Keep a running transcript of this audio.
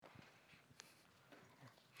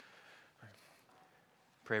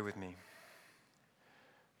Pray with me.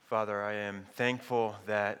 Father, I am thankful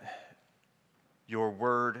that your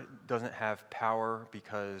word doesn't have power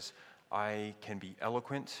because I can be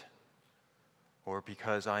eloquent or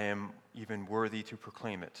because I am even worthy to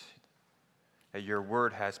proclaim it. That your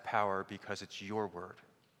word has power because it's your word.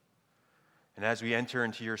 And as we enter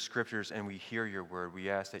into your scriptures and we hear your word, we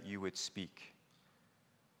ask that you would speak.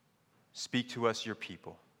 Speak to us, your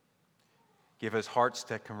people. Give us hearts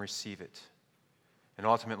that can receive it. And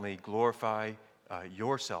ultimately glorify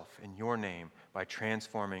yourself in your name by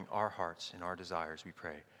transforming our hearts and our desires, we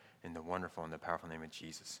pray, in the wonderful and the powerful name of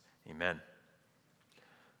Jesus. Amen.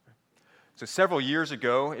 So several years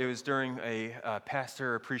ago, it was during a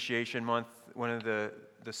Pastor Appreciation Month, one of the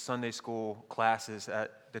Sunday school classes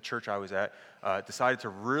at the church I was at decided to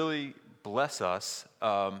really bless us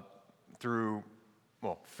through,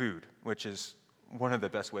 food, which is one of the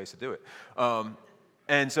best ways to do it.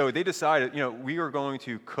 And so they decided, we were going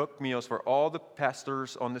to cook meals for all the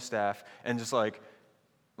pastors on the staff and just like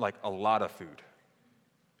a lot of food.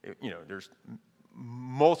 There's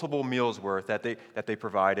multiple meals worth that they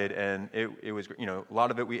provided, and it was, a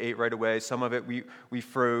lot of it we ate right away. Some of it we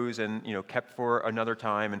froze and, kept for another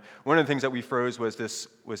time. And one of the things that we froze was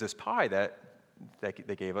this pie that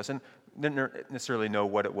they gave us, and didn't necessarily know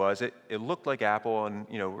what it was. It looked like apple, and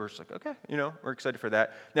we're just like, okay, we're excited for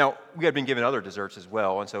that. Now we had been given other desserts as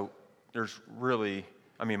well, and so there's really,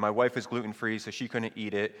 my wife is gluten-free, so she couldn't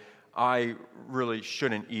eat it. I really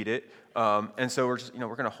shouldn't eat it, and so we're just, we're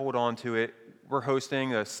going to hold on to it. We're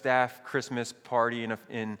hosting a staff Christmas party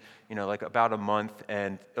in like about a month,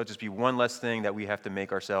 and it'll just be one less thing that we have to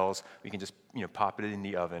make ourselves. We can just pop it in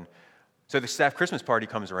the oven. So the staff Christmas party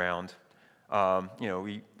comes around.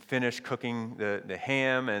 We finish cooking the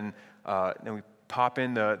ham, and then we pop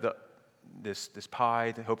in this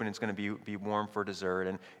pie, hoping it's going to be warm for dessert.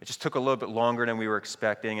 And it just took a little bit longer than we were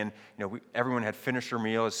expecting. And everyone had finished their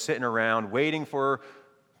meal, was sitting around waiting for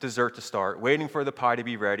dessert to start, waiting for the pie to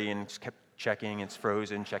be ready, and just kept checking it's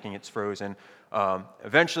frozen, checking it's frozen.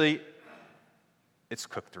 Eventually, it's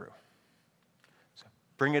cooked through. So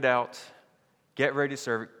bring it out, get ready to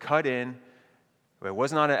serve it, cut in. It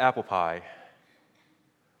was not an apple pie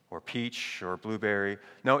or peach or blueberry.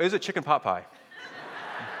 No, it was a chicken pot pie.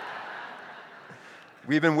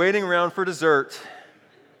 We've been waiting around for dessert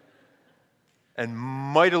and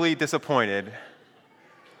mightily disappointed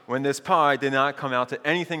when this pie did not come out to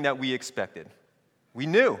anything that we expected. We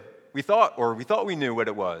thought we knew what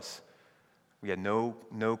it was. We had no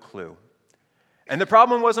clue. And the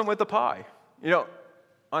problem wasn't with the pie.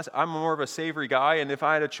 Honestly, I'm more of a savory guy, and if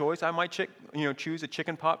I had a choice, I might choose a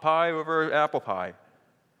chicken pot pie over an apple pie.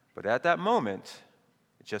 But at that moment,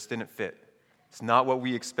 it just didn't fit. It's not what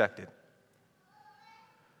we expected.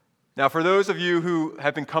 Now, for those of you who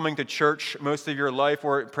have been coming to church most of your life,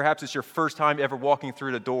 or perhaps it's your first time ever walking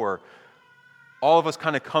through the door, all of us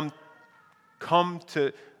kind of come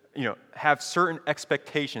to have certain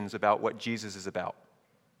expectations about what Jesus is about.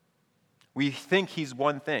 We think he's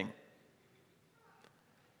one thing.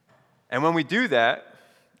 And when we do that,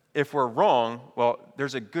 if we're wrong,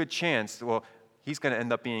 there's a good chance, he's going to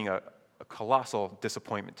end up being a colossal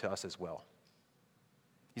disappointment to us as well.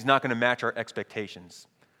 He's not going to match our expectations.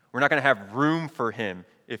 We're not going to have room for him,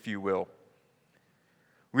 if you will.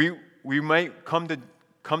 We might come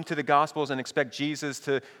to the Gospels and expect Jesus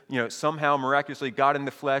to, somehow miraculously, God in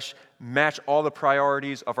the flesh, match all the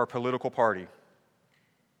priorities of our political party.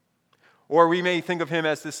 Or we may think of him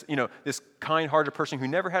as this, this kind-hearted person who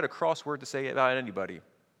never had a cross word to say about anybody.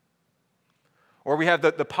 Or we have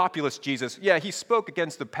the populist Jesus. Yeah, he spoke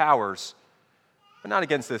against the powers, but not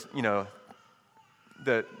against this,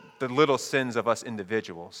 the little sins of us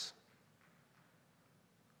individuals.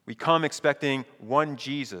 We come expecting one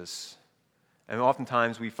Jesus, and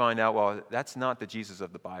oftentimes we find out, that's not the Jesus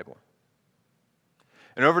of the Bible.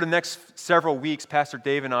 And over the next several weeks, Pastor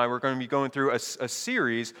Dave and I, we're going to be going through a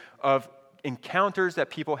series of encounters that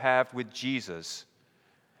people have with Jesus.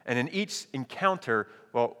 And in each encounter,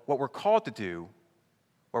 what we're called to do,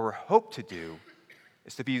 what we're hoped to do,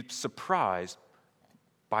 is to be surprised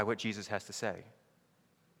by what Jesus has to say,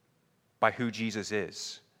 by who Jesus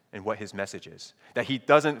is and what his message is. That he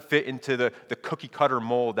doesn't fit into the cookie-cutter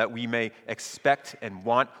mold that we may expect and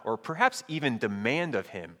want, or perhaps even demand of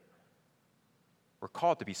him. We're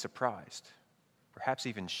called to be surprised, perhaps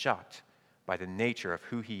even shocked by the nature of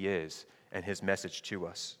who he is and his message to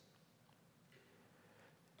us.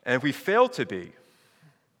 And if we fail to be,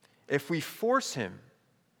 if we force him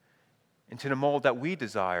into the mold that we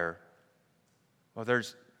desire,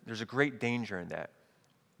 there's a great danger in that.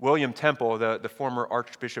 William Temple, the former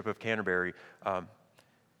Archbishop of Canterbury,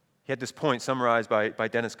 He had this point summarized by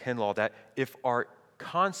Dennis Kinlaw that if our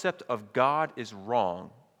concept of God is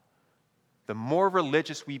wrong, the more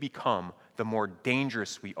religious we become, the more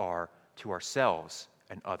dangerous we are to ourselves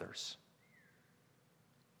and others.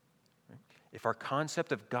 If our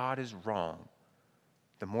concept of God is wrong,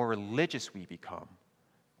 the more religious we become,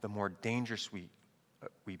 the more dangerous we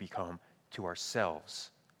become to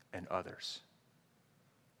ourselves and others.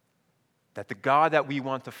 That the God that we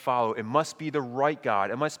want to follow, it must be the right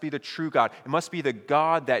God. It must be the true God. It must be the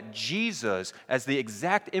God that Jesus, as the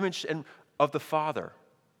exact image of the Father,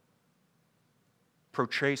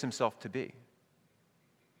 portrays himself to be.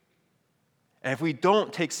 And if we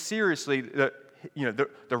don't take seriously the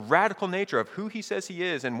radical nature of who he says he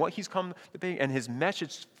is and what he's come to be and his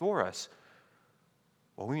message for us,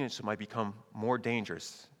 well, we might become more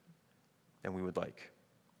dangerous than we would like.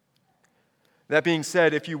 That being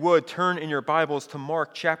said, if you would, turn in your Bibles to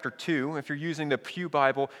Mark chapter 2. If you're using the Pew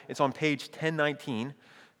Bible, it's on page 1019.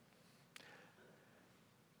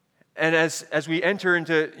 And as we enter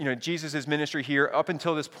into Jesus' ministry here, up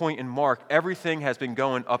until this point in Mark, everything has been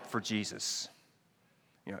going up for Jesus.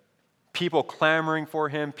 People clamoring for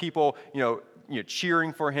him, people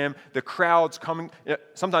cheering for him, the crowds coming.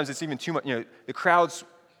 Sometimes it's even too much. The crowds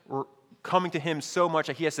were coming to him so much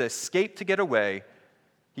that he has to escape to get away.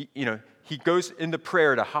 He goes into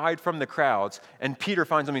prayer to hide from the crowds, and Peter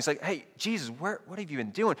finds him. He's like, "Hey, Jesus, what have you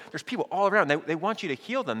been doing? There's people all around. They want you to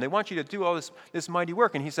heal them. They want you to do all this mighty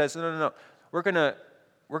work." And he says, "No. We're gonna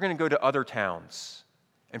go to other towns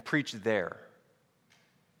and preach there.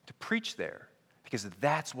 To preach there, because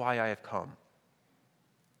that's why I have come."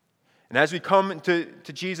 And as we come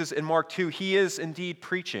to Jesus in Mark 2, he is indeed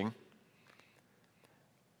preaching.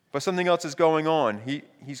 But something else is going on.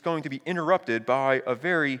 He's going to be interrupted by a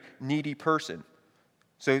very needy person.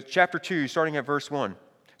 So chapter 2, starting at verse 1.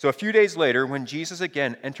 So a few days later, when Jesus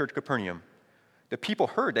again entered Capernaum, the people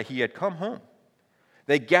heard that he had come home.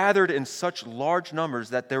 They gathered in such large numbers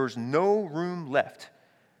that there was no room left,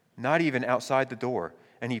 not even outside the door,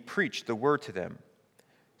 and he preached the word to them.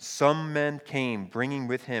 Some men came, bringing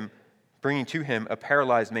to him a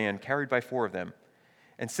paralyzed man carried by 4 of them.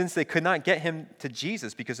 And since they could not get him to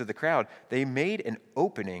Jesus because of the crowd, they made an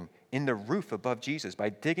opening in the roof above Jesus by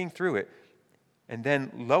digging through it and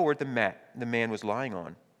then lowered the mat the man was lying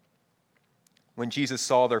on. When Jesus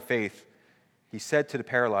saw their faith, he said to the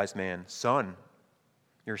paralyzed man, "Son,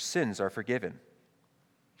 your sins are forgiven."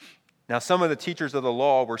 Now some of the teachers of the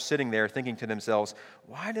law were sitting there thinking to themselves,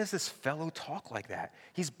 "Why does this fellow talk like that?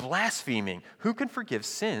 He's blaspheming. Who can forgive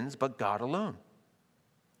sins but God alone?"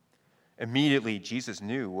 Immediately, Jesus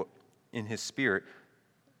knew in his spirit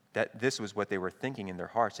that this was what they were thinking in their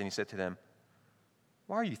hearts, and he said to them,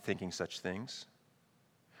 "Why are you thinking such things?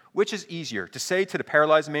 Which is easier, to say to the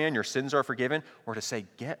paralyzed man, 'Your sins are forgiven,' or to say,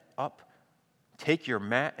 'Get up, take your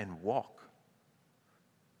mat, and walk'?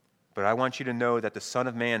 But I want you to know that the Son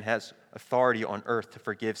of Man has authority on earth to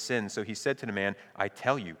forgive sins." So he said to the man, "I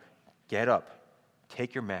tell you, get up,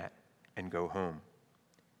 take your mat, and go home."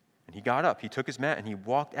 And he got up, he took his mat, and he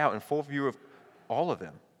walked out in full view of all of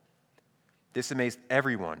them. This amazed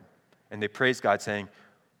everyone, and they praised God, saying,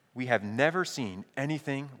 "We have never seen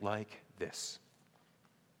anything like this."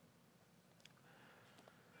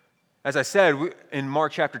 As I said, in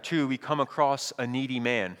Mark chapter 2, we come across a needy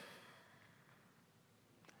man.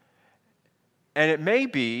 And it may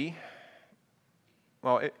be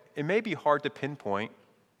hard to pinpoint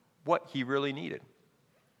what he really needed.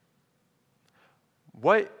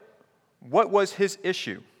 What was his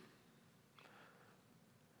issue?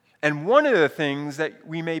 And one of the things that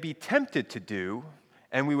we may be tempted to do,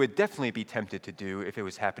 and we would definitely be tempted to do if it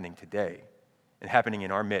was happening today and happening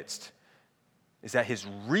in our midst, is that his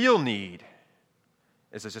real need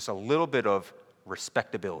is just a little bit of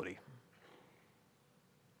respectability.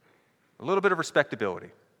 A little bit of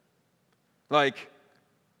respectability. Like,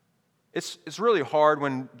 it's really hard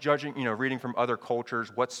when judging, reading from other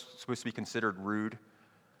cultures, what's supposed to be considered rude.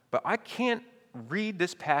 But I can't read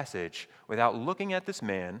this passage without looking at this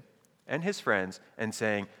man and his friends and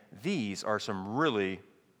saying, these are some really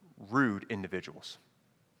rude individuals.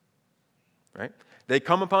 Right? They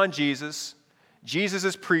come upon Jesus. Jesus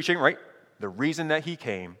is preaching, right? The reason that he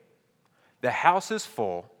came. The house is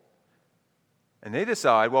full. And they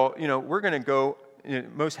decide, well, we're going to go.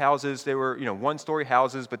 Most houses, they were, one-story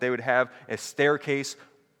houses, but they would have a staircase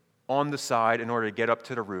on the side in order to get up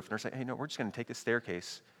to the roof. And they're saying, hey, no, we're just going to take this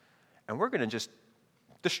staircase, and we're going to just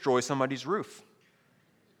destroy somebody's roof.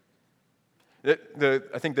 I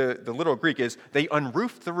think the literal Greek is, they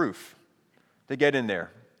unroofed the roof to get in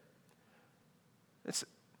there.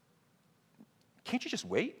 Can't you just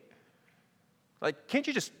wait? Like, can't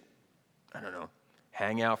you just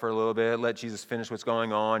hang out for a little bit, let Jesus finish what's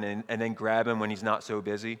going on, and then grab him when he's not so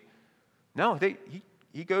busy. No,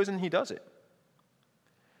 he goes and he does it.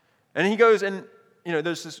 And he goes and,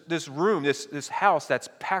 there's this room, this house that's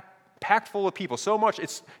packed full of people. So much,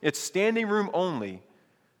 it's standing room only.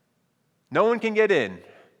 No one can get in.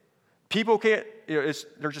 People can't,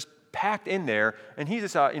 they're just packed in there. And he's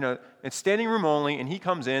just out, it's standing room only, and he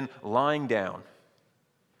comes in lying down,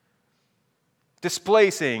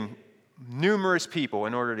 displacing numerous people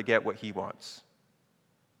in order to get what he wants.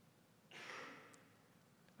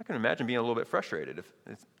 I can imagine being a little bit frustrated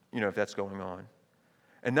if that's going on.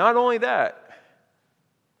 And not only that,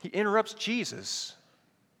 he interrupts Jesus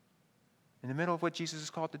in the middle of what Jesus is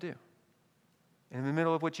called to do, in the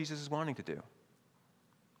middle of what Jesus is wanting to do.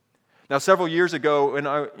 Now, several years ago, when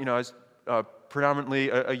I was predominantly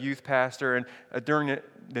a youth pastor, and during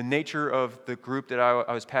the nature of the group that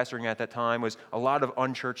I was pastoring at that time was a lot of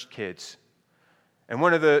unchurched kids. And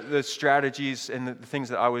one of the strategies and the things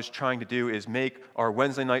that I was trying to do is make our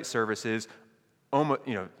Wednesday night services almost,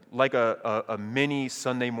 like a mini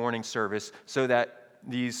Sunday morning service, so that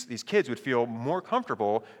these kids would feel more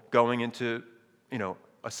comfortable going into,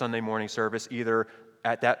 a Sunday morning service either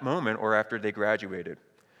at that moment or after they graduated.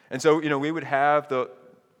 And so, we would have the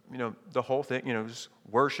whole thing, just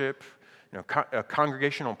worship, a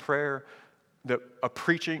congregational prayer, a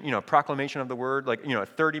preaching, proclamation of the word, like, a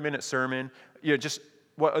 30-minute sermon, just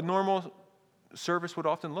what a normal service would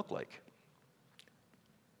often look like.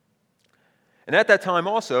 And at that time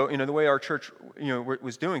also, the way our church,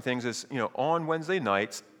 was doing things is, on Wednesday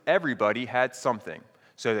nights, everybody had something.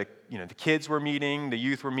 So that, the kids were meeting, the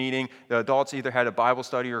youth were meeting, the adults either had a Bible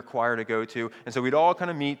study or choir to go to. And so we'd all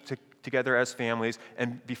kind of meet together as families.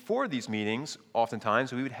 And before these meetings,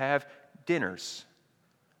 oftentimes, we would have dinners.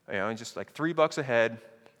 Just like $3 a head,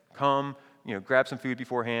 come, grab some food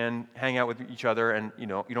beforehand, hang out with each other, and, you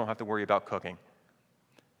don't have to worry about cooking.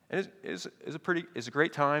 And it's a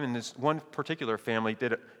great time, and this one particular family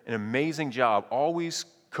did an amazing job, always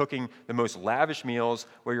cooking the most lavish meals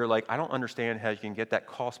where you're like, I don't understand how you can get that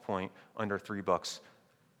cost point under $3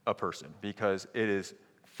 a person, because it is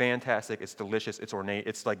fantastic, it's delicious, it's ornate,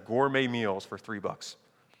 it's like gourmet meals for $3.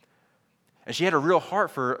 And she had a real heart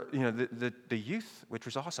for the youth, which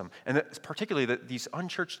was awesome, and particularly these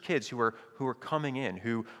unchurched kids who were coming in,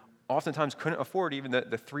 who oftentimes couldn't afford even the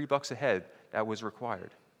 $3 a head that was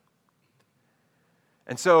required.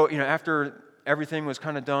 And so, after everything was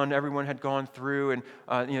kind of done, everyone had gone through, and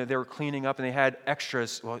they were cleaning up, and they had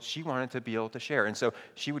extras. Well, she wanted to be able to share, and so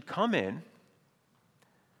she would come in.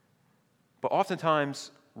 But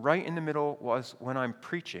oftentimes, right in the middle was when I'm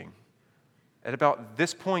preaching. At about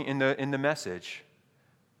this point in the message,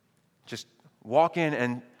 just walk in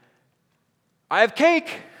and I have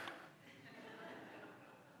cake.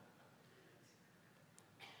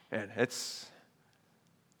 And it's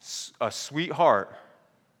a sweetheart.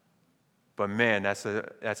 But man, that's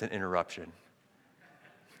an interruption.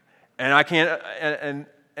 And I can't,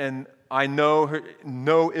 and I know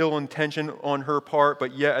no ill intention on her part,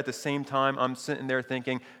 but yet at the same time, I'm sitting there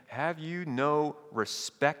thinking, have you no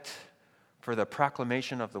respect for the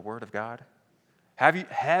proclamation of the Word of God?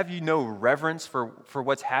 Have you no reverence for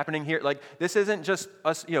what's happening here? Like, this isn't just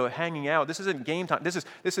us, hanging out. This isn't game time. This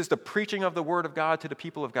is the preaching of the Word of God to the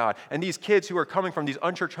people of God. And these kids who are coming from these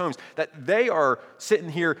unchurched homes, that they are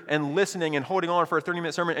sitting here and listening and holding on for a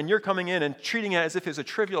 30-minute sermon, and you're coming in and treating it as if it's a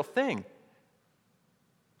trivial thing.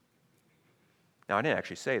 Now, I didn't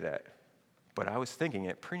actually say that, but I was thinking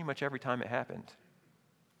it pretty much every time it happened.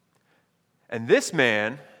 And this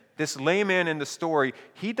man, this layman in the story,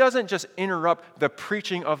 he doesn't just interrupt the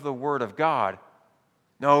preaching of the Word of God.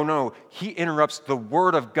 No, he interrupts the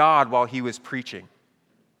Word of God while he was preaching.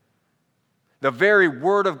 The very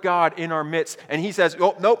Word of God in our midst. And he says,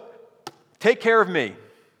 oh, nope, take care of me.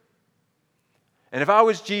 And if I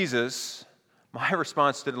was Jesus, my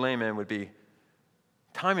response to the layman would be,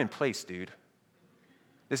 time and place, dude.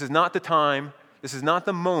 This is not the time. This is not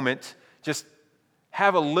the moment. Just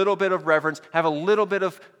have a little bit of reverence. Have a little bit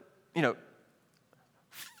of,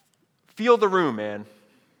 feel the room, man.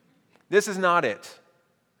 This is not it.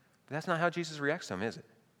 But that's not how Jesus reacts to him, is it?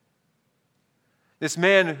 This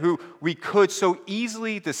man who we could so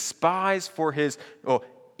easily despise for his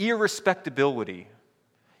irrespectability,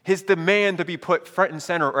 his demand to be put front and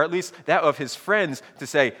center, or at least that of his friends to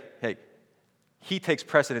say, hey, he takes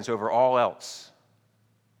precedence over all else.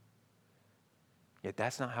 Yet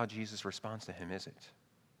that's not how Jesus responds to him, is it?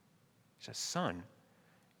 He says, son,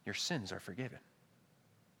 your sins are forgiven.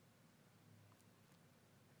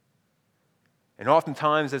 And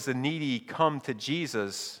oftentimes as the needy come to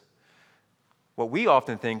Jesus, what we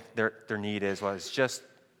often think their need is just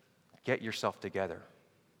get yourself together.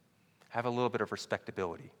 Have a little bit of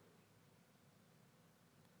respectability.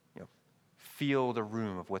 Feel the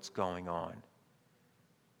room of what's going on.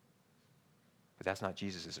 But that's not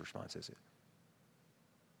Jesus' response, is it?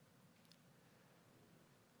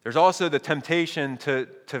 There's also the temptation to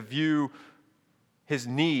view his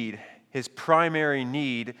need, his primary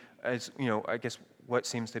need, as, I guess what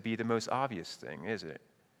seems to be the most obvious thing, isn't it?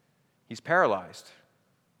 He's paralyzed.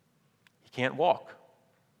 He can't walk.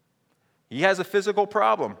 He has a physical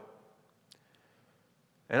problem.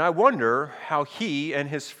 And I wonder how he and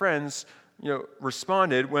his friends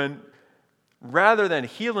responded when, rather than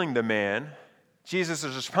healing the man, Jesus'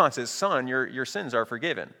 response is, "Son, your sins are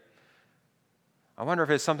forgiven." I wonder if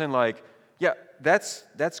it's something like, "Yeah,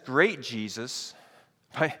 that's great, Jesus,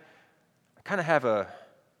 but I kind of have a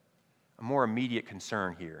more immediate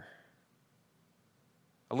concern here.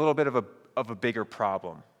 A little bit of a bigger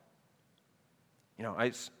problem.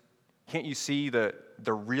 Can't you see the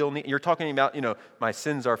real need? You're talking about, my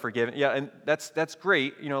sins are forgiven. Yeah, and that's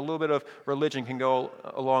great. A little bit of religion can go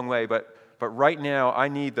a long way, but right now I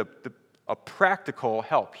need a practical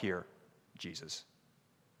help here, Jesus."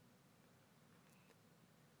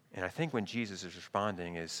 And I think when Jesus is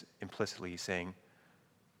responding is implicitly saying,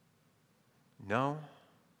 "No,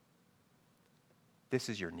 this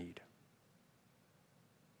is your need.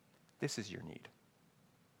 This is your need.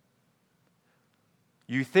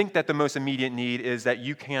 You think that the most immediate need is that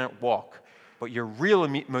you can't walk, but your real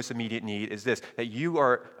most immediate need is this, that you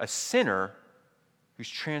are a sinner who's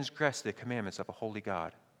transgressed the commandments of a holy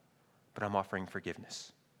God, but I'm offering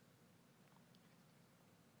forgiveness."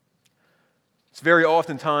 It's very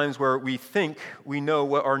often times where we think we know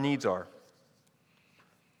what our needs are.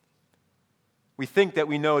 We think that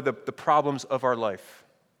we know the problems of our life.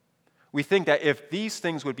 We think that if these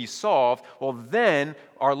things would be solved, well, then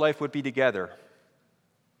our life would be together.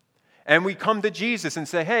 And we come to Jesus and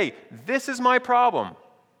say, "Hey, this is my problem.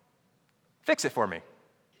 Fix it for me.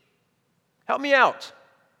 Help me out.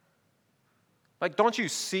 Don't you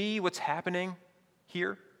see what's happening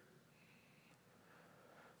here?"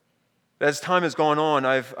 As time has gone on,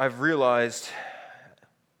 I've realized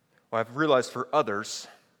for others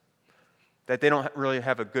that they don't really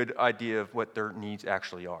have a good idea of what their needs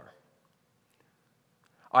actually are.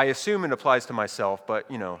 I assume it applies to myself, but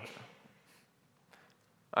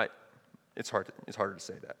it's harder to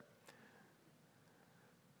say that.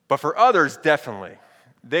 But for others, definitely,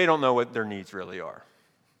 they don't know what their needs really are.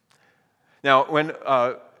 Now, when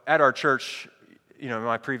at our church,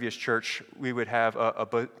 my previous church, we would have a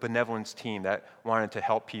benevolence team that wanted to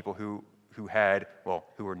help people who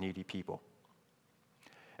were needy people.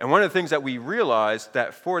 And one of the things that we realized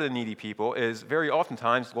that for the needy people is very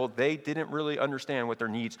oftentimes, they didn't really understand what their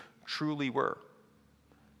needs truly were.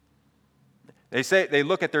 They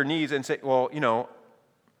look at their needs and say,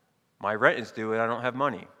 my rent is due and I don't have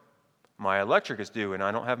money. My electric is due and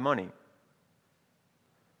I don't have money.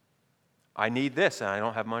 I need this and I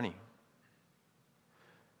don't have money.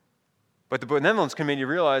 But the benevolence committee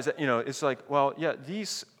realized that, it's like,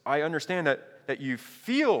 I understand that you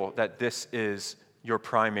feel that this is your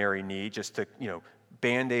primary need, just to,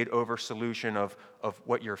 Band-Aid over solution of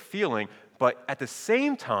what you're feeling. But at the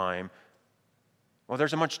same time,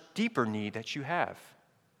 there's a much deeper need that you have.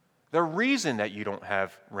 The reason that you don't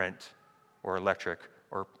have rent or electric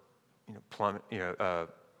or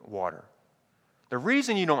water. The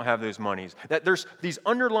reason you don't have those monies, that there's these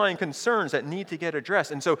underlying concerns that need to get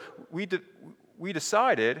addressed. And so we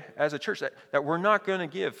decided as a church that we're not going to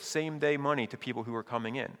give same-day money to people who are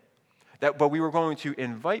coming in. But we were going to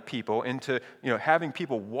invite people into having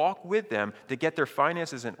people walk with them to get their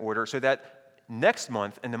finances in order so that next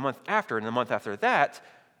month and the month after and the month after that,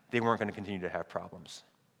 they weren't going to continue to have problems.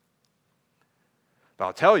 But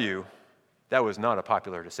I'll tell you, that was not a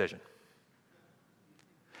popular decision.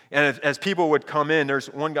 And as people would come in, there's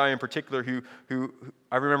one guy in particular who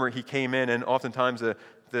I remember he came in, and oftentimes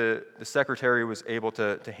the secretary was able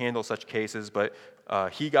to handle such cases, but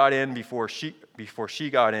he got in before she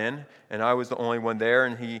got in, and I was the only one there,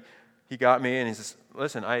 and he got me, and he says,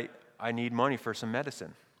 "Listen, I need money for some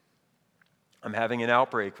medicine. I'm having an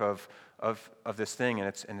outbreak of this thing, and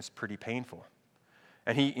it's pretty painful."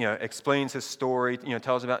 And he explains his story,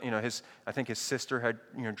 tells about I think his sister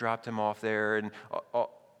had dropped him off there, and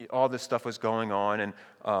all this stuff was going on, and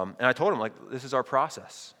I told him, this is our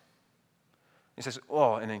process. He says,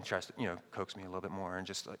 and then he tries to coax me a little bit more, and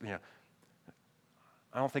just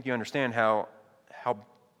I don't think you understand how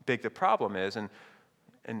big the problem is, and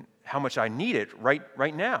how much I need it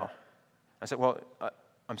right now. I said,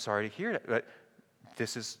 I'm sorry to hear that, but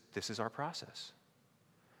this is our process.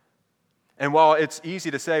 And while it's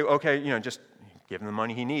easy to say, okay, just give him the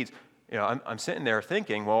money he needs, I'm sitting there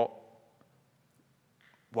thinking, well,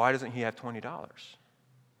 why doesn't he have $20?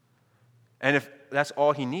 And if that's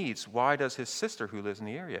all he needs, why does his sister who lives in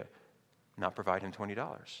the area not provide him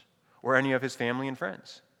 $20? Or any of his family and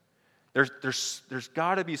friends? There's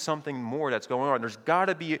got to be something more that's going on. There's got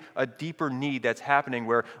to be a deeper need that's happening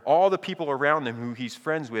where all the people around him who he's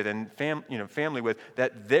friends with and family with,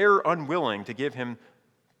 that they're unwilling to give him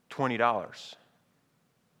 $20.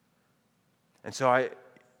 And so I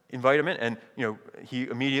invite him in, and he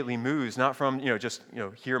immediately moves, not from just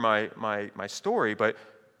hear my story, but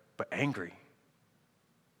angry.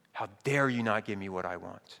 How dare you not give me what I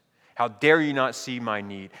want? How dare you not see my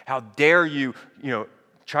need? How dare you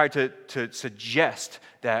try to suggest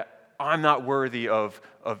that I'm not worthy of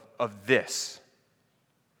this?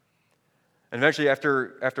 And eventually,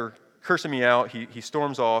 after cursing me out, he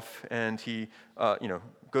storms off, and he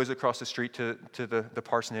goes across the street to the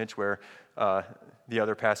parsonage where the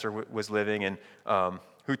other pastor was living, and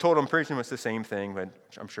who told him pretty much the same thing, but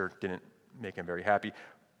I'm sure didn't make him very happy.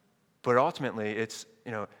 But ultimately, it's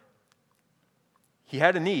he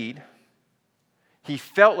had a need. He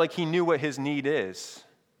felt like he knew what his need is.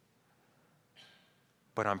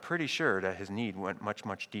 But I'm pretty sure that his need went much,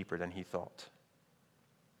 much deeper than he thought.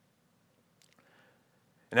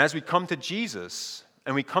 And as we come to Jesus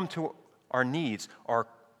and we come to our needs, what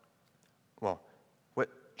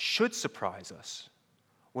should surprise us,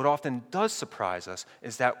 what often does surprise us,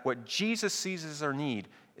 is that what Jesus sees as our need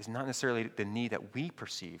is not necessarily the need that we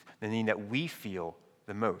perceive, the need that we feel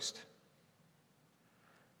the most.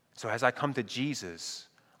 So as I come to Jesus,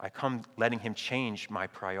 I come letting him change my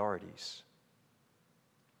priorities,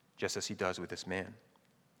 just as he does with this man.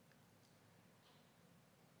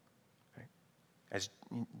 Okay? As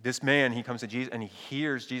this man, he comes to Jesus and he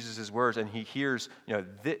hears Jesus' words, and he hears,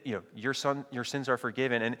 your sins are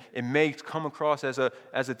forgiven, and it may come across as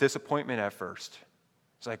a disappointment at first.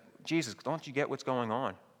 It's like, Jesus, don't you get what's going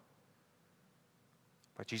on?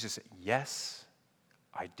 But Jesus said, yes,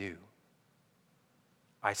 I do.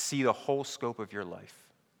 I see the whole scope of your life.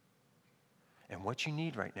 And what you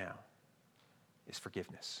need right now is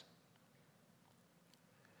forgiveness.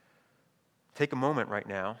 Take a moment right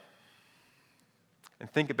now and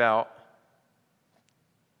think about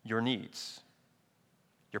your needs,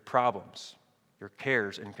 your problems, your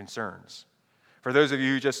cares and concerns. For those of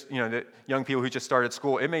you who just, the young people who just started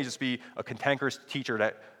school, it may just be a cantankerous teacher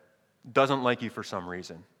that doesn't like you for some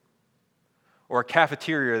reason. Or a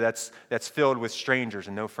cafeteria that's filled with strangers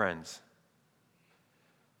and no friends.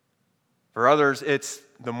 For others, it's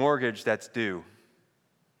the mortgage that's due.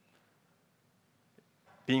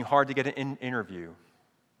 Being hard to get an interview.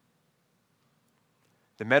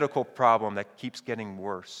 The medical problem that keeps getting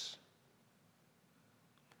worse.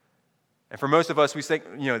 And for most of us, we think,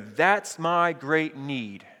 that's my great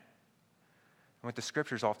need. And what the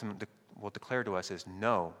scriptures often will declare to us is,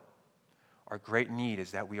 no. Our great need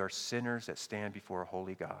is that we are sinners that stand before a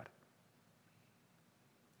holy God.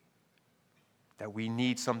 That we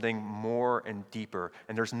need something more and deeper.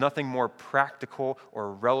 And there's nothing more practical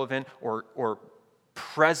or relevant or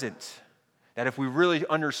present that if we really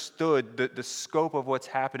understood the scope of what's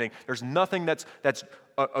happening, there's nothing that's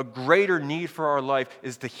a greater need for our life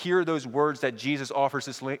is to hear those words that Jesus offers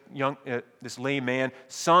this lame man.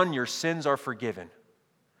 Son, your sins are forgiven.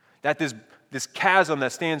 That this chasm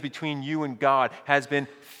that stands between you and God has been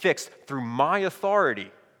fixed through my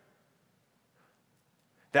authority.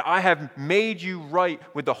 That I have made you right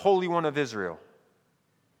with the Holy One of Israel.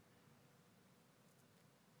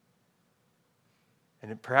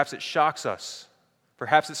 And perhaps it shocks us.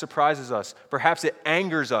 Perhaps it surprises us. Perhaps it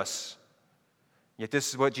angers us. Yet this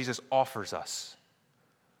is what Jesus offers us.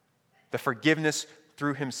 The forgiveness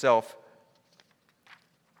through himself,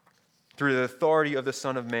 through the authority of the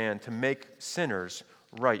Son of Man, to make sinners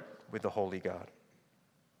right with the holy God.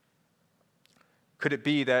 Could it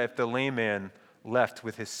be that if the lame man left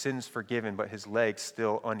with his sins forgiven but his legs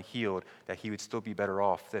still unhealed, that he would still be better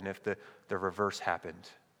off than if the reverse happened?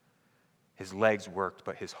 His legs worked,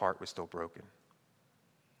 but his heart was still broken.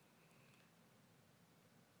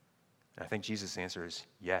 And I think Jesus' answer is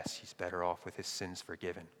yes, he's better off with his sins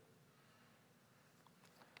forgiven.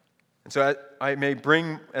 And so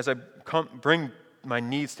as I bring my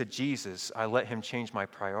needs to Jesus, I let him change my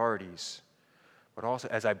priorities. But also,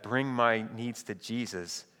 as I bring my needs to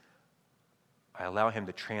Jesus, I allow him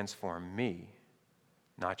to transform me,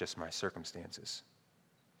 not just my circumstances.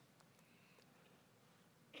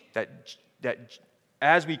 That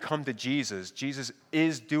as we come to Jesus, Jesus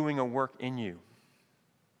is doing a work in you.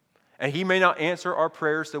 And he may not answer our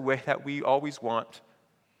prayers the way that we always want.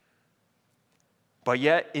 But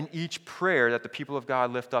yet, in each prayer that the people of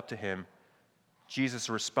God lift up to him, Jesus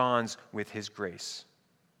responds with his grace.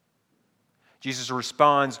 Jesus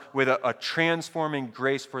responds with a transforming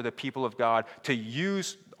grace for the people of God to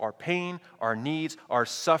use our pain, our needs, our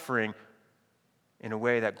suffering in a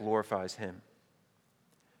way that glorifies him.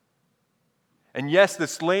 And yes,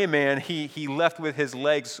 this lame man, he left with his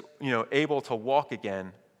legs, able to walk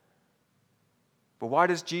again. But why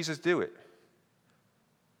does Jesus do it?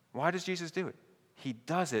 Why does Jesus do it? He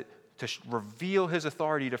does it to reveal his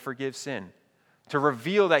authority to forgive sin, to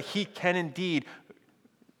reveal that he can indeed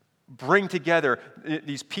bring together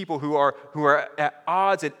these people who are at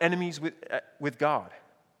odds and enemies with God,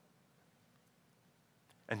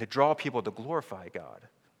 and to draw people to glorify God,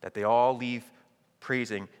 that they all leave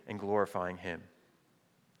praising and glorifying him.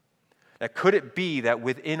 Now, could it be that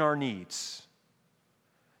within our needs,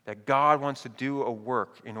 that God wants to do a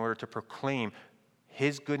work in order to proclaim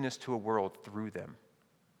his goodness to a world through them?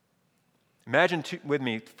 Imagine with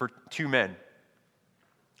me for two men,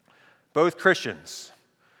 both Christians,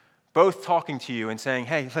 both talking to you and saying,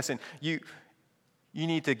 hey, listen, you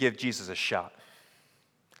need to give Jesus a shot.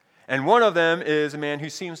 And one of them is a man who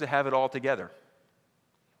seems to have it all together,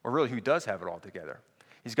 or really who does have it all together.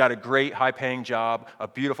 He's got a great high-paying job, a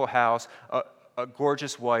beautiful house, a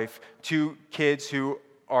gorgeous wife, two kids who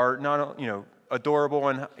are not, adorable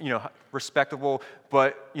and, respectable,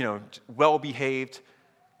 but, well-behaved.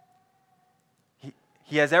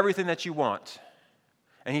 He has everything that you want.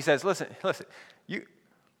 And he says, listen, you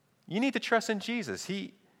need to trust in Jesus.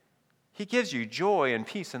 He gives you joy and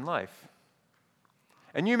peace in life.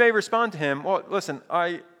 And you may respond to him, well, listen,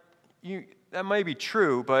 that may be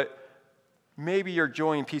true, but maybe your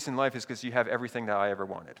joy and peace in life is because you have everything that I ever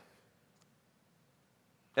wanted.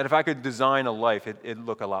 That if I could design a life, it'd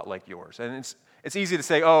look a lot like yours. And it's easy to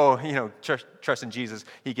say, trust in Jesus,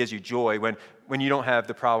 he gives you joy when you don't have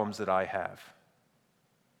the problems that I have.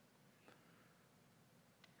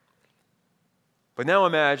 But now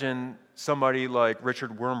imagine somebody like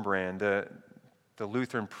Richard Wurmbrand, the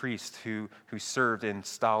Lutheran priest who served in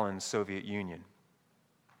Stalin's Soviet Union.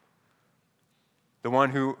 The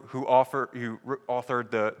one who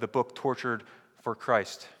authored the book Tortured for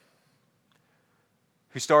Christ.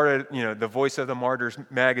 Who started, the Voice of the Martyrs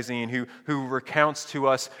magazine, who recounts to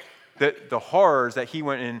us the horrors that he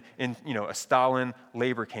went in a Stalin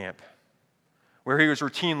labor camp, where he was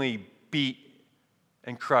routinely beat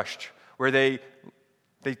and crushed, where they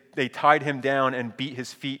tied him down and beat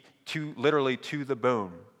his feet literally to the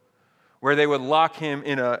bone, where they would lock him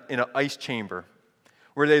in an ice chamber,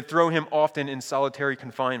 where they'd throw him often in solitary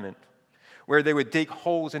confinement, where they would dig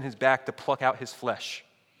holes in his back to pluck out his flesh.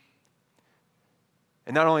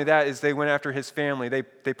 And not only that, is they went after his family.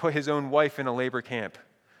 They put his own wife in a labor camp.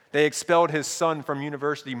 They expelled his son from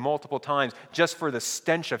university multiple times just for the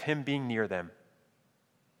stench of him being near them.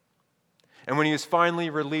 And when he was finally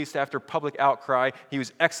released after public outcry, he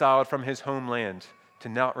was exiled from his homeland to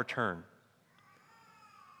not return.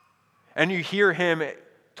 And you hear him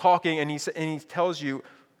talking, and he tells you,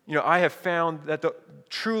 I have found that the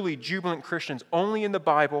truly jubilant Christians only in the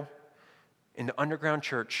Bible, in the underground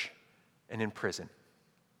church, and in prison.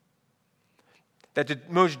 That the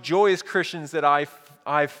most joyous Christians that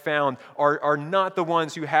I've found are not the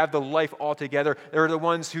ones who have the life altogether. They're the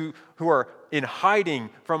ones who are in hiding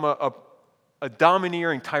from a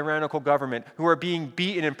domineering, tyrannical government, who are being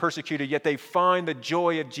beaten and persecuted, yet they find the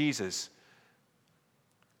joy of Jesus.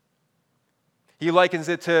 He likens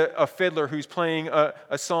it to a fiddler who's playing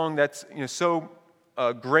a song that's so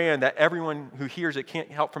grand that everyone who hears it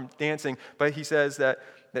can't help from dancing, but he says that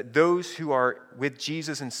those who are with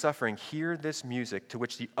Jesus in suffering hear this music to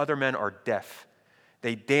which the other men are deaf.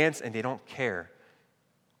 They dance and they don't care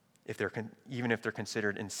even if they're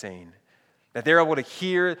considered insane. That they're able to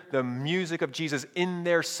hear the music of Jesus in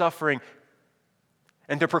their suffering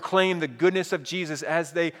and to proclaim the goodness of Jesus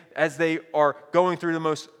as they are going through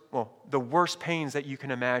the worst pains that you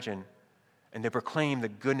can imagine, and to proclaim the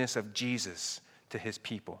goodness of Jesus to his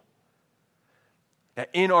people. That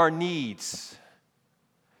in our needs,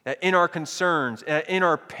 that in our concerns, that in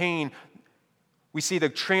our pain, we see the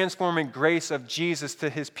transforming grace of Jesus to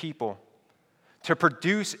his people, to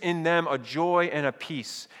produce in them a joy and a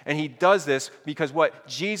peace. And he does this because what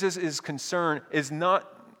Jesus is concerned is not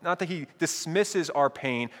that he dismisses our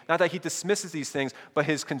pain, not that he dismisses these things, but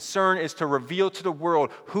his concern is to reveal to the world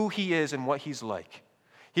who he is and what he's like.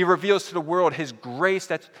 He reveals to the world his grace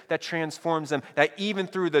that transforms them, that even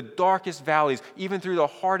through the darkest valleys, even through the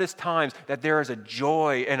hardest times, that there is a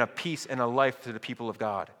joy and a peace and a life to the people of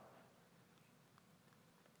God.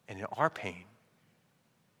 and in our pain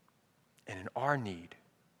and in our need?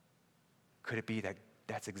 Could it be that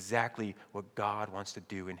that's exactly what God wants to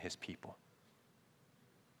do in his people?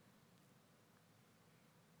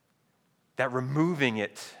 That removing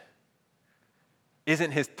it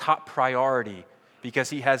isn't his top priority because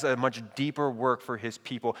he has a much deeper work for his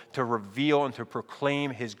people to reveal and to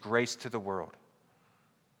proclaim his grace to the world.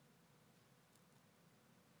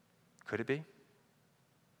 Could it be?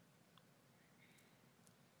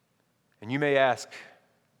 And you may ask,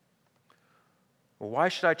 well, why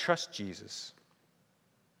should I trust Jesus?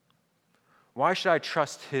 Why should I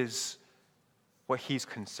trust what he's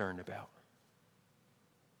concerned about?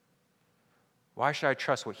 Why should I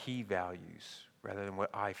trust what he values rather than what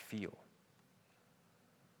I feel?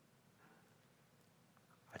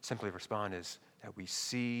 I'd simply respond is that we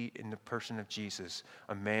see in the person of Jesus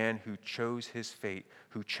a man who chose his fate,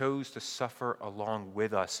 who chose to suffer along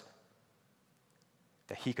with us,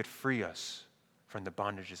 that he could free us from the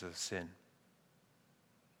bondages of sin.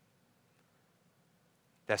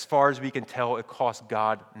 As far as we can tell, it cost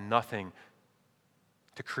God nothing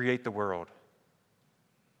to create the world,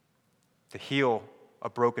 to heal a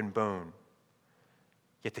broken bone,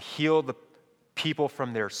 yet to heal the people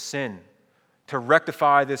from their sin, to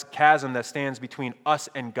rectify this chasm that stands between us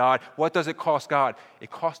and God. What does it cost God? It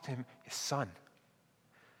cost him his son.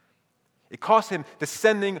 It cost him the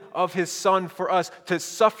sending of his son for us, to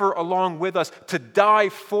suffer along with us, to die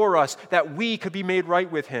for us, that we could be made right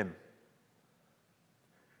with him.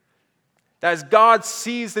 That as God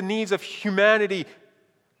sees the needs of humanity,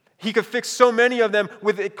 he could fix so many of them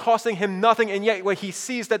with it costing him nothing, and yet when he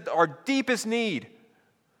sees that our deepest need,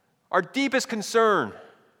 our deepest concern,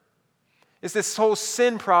 is this whole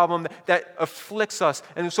sin problem that afflicts us.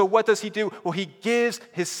 And so what does he do? Well, he gives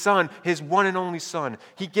his son, his one and only son.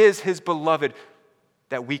 He gives his beloved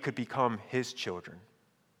that we could become his children.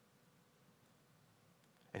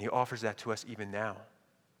 And he offers that to us even now.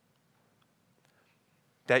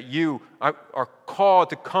 That you are called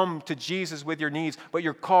to come to Jesus with your needs, but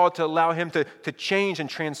you're called to allow him to change and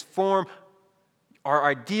transform our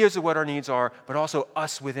ideas of what our needs are, but also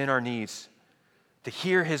us within our needs. To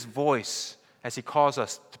hear his voice as he calls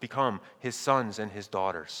us to become his sons and his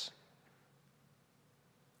daughters.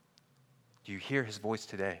 Do you hear his voice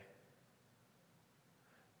today?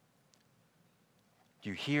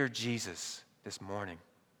 Do you hear Jesus this morning?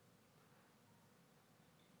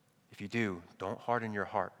 If you do, don't harden your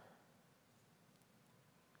heart.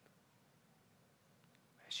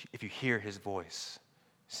 If you hear his voice,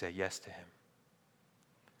 say yes to him.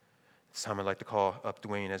 This time I'd like to call up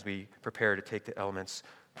Dwayne as we prepare to take the elements.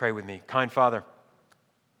 Pray with me. Kind Father,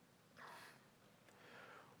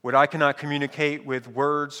 what I cannot communicate with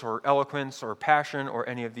words or eloquence or passion or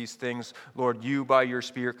any of these things, Lord, you by your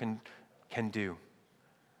Spirit can do.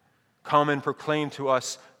 Come and proclaim to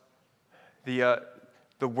us the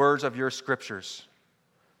words of your scriptures.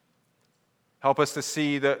 Help us to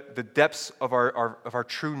see the depths of our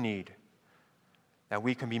true need, that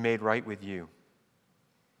we can be made right with you.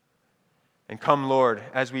 And come, Lord,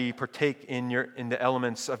 as we partake in the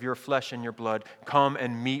elements of your flesh and your blood, come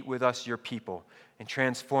and meet with us, your people, and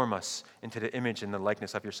transform us into the image and the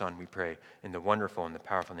likeness of your Son, we pray, in the wonderful and the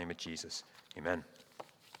powerful name of Jesus. Amen.